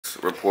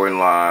Beeniecris reporting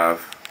live.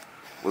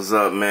 What's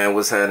up, man?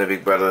 What's happening,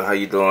 big brother? How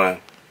you doing?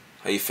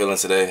 How you feeling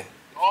today?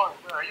 Oh,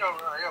 are you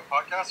a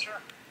podcaster?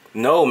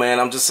 No, man.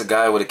 I'm just a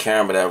guy with a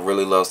camera that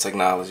really loves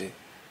technology.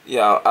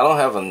 Yeah, I don't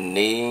have a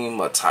name,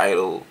 a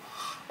title,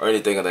 or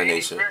anything of that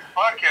nature.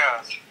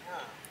 Podcast.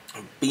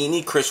 Yeah.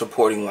 Beeniecris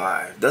reporting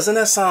live. Doesn't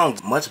that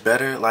sound much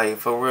better? Like,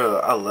 for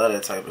real, I love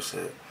that type of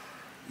shit.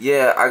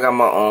 Yeah, I got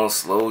my own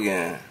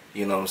slogan.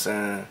 You know what I'm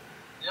saying?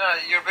 Yeah,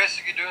 you're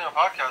basically doing a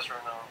podcast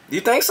right now. You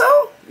think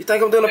so? You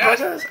think I'm doing a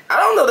podcast? I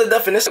don't know the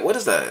definition. What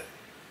is that?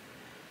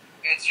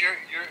 It's you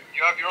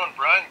have your own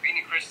brand,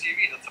 Beeniecris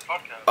TV. That's a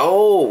podcast.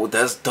 Oh,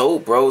 that's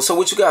dope, bro. So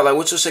what you got? Like,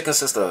 what's your shit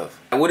consist of?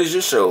 And what is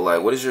your show?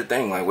 Like, what is your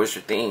thing? Like, what's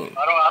your theme?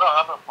 I don't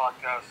have a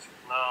podcast.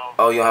 No.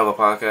 Oh, you don't have a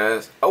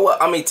podcast? Oh, well,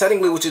 I mean,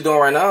 technically what you're doing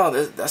right now,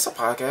 that's a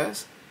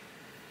podcast.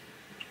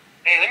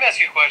 Hey, let me ask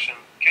you a question.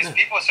 Because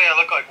people say I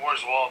look like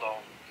Where's Waldo.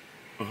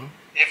 Mm-hmm.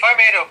 If I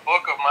made a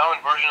book of my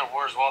own version of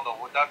Where's Waldo,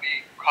 would that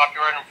be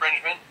copyright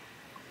infringement?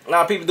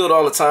 Nah, people do it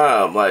all the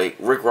time. Like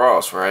Rick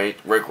Ross, right?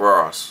 Rick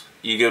Ross.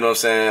 You get what I'm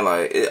saying?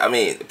 Like, I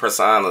mean,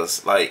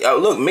 personas. Like,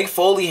 look, Mick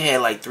Foley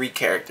had like 3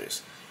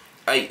 characters.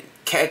 Like,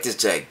 Cactus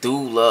Jack,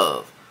 Dude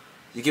Love.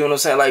 You get what I'm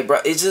saying? Like, bro,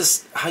 it's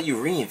just how you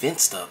reinvent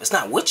stuff. It's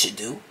not what you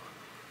do.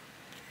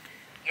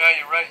 Yeah,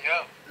 you're right,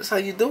 yeah. That's how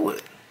you do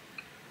it.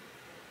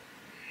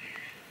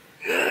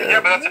 Yeah,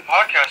 but that's a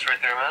podcast right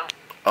there, man.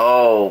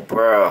 Oh,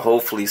 bro,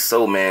 hopefully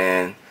so,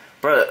 man.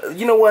 Bro,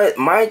 you know what?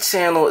 My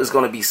channel is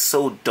going to be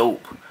so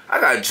dope. I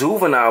got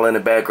Juvenile in the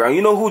background.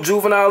 You know who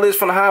Juvenile is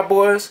from the Hot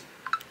Boys?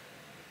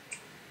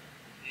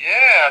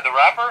 Yeah, the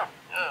rapper?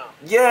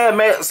 Yeah. Yeah,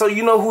 man. So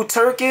you know who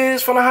Turk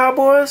is from the Hot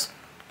Boys?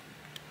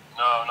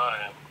 No, not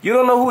him. You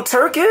don't know who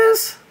Turk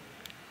is?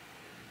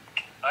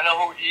 I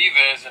know who Eve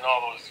is and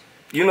all those.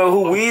 You know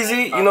who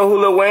Weezy? You know who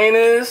Lil Wayne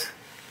is?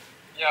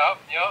 Yep.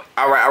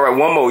 Alright,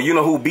 one more. You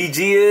know who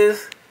BG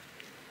is?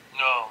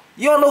 No.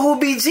 You don't know who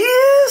BG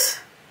is?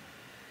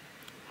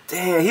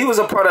 Damn, he was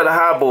a part of the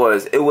Hot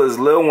Boys. It was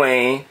Lil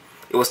Wayne,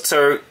 it was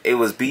Turk, it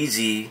was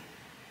BG,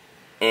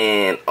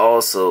 and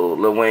also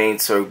Lil Wayne,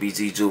 Turk,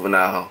 BG,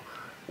 Juvenile.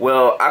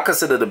 Well, I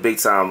consider the big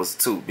timers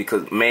too,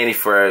 because Manny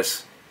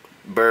Fresh,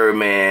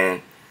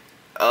 Birdman,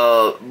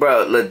 bro,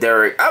 Lil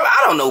Derek.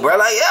 I don't know, bro.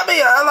 Like, I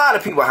mean, a lot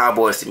of people are Hot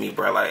Boys to me,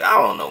 bro. Like,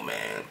 I don't know,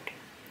 man.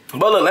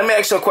 But look, let me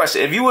ask you a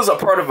question. If you was a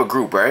part of a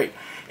group, right,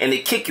 and they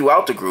kick you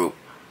out the group,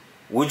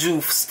 would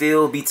you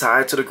still be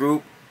tied to the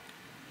group?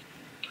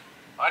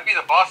 I'd be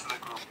the boss of the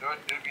group.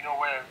 There'd be no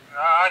way.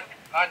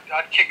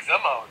 I'd kick them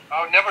out.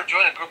 I would never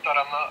join a group that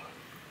I'm not.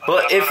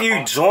 But if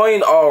you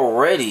joined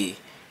already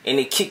and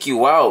they kick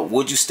you out,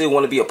 would you still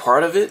want to be a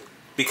part of it?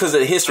 Because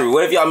of the history.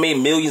 What if y'all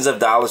made millions of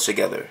dollars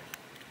together?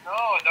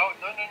 No.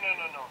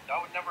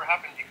 That would never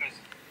happen because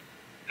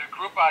the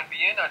group I'd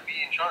be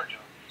in charge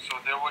of. So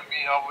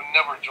I would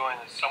never join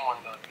as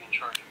someone that'd be in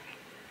charge of me.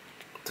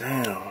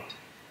 Damn.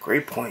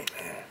 Great point,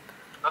 man.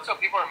 That's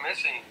what people are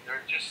missing. They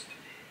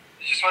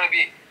just want to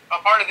be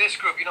a part of this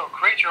group. You know,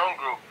 create your own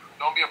group.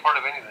 Don't be a part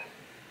of anything.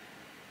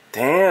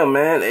 Damn,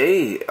 man.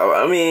 Hey,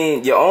 I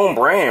mean, your own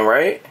brand,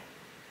 right?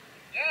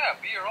 Yeah,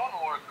 be your own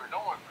worker.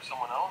 Don't work for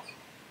someone else.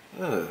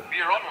 Be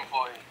your own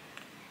employee.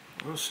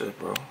 Oh shit,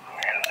 bro.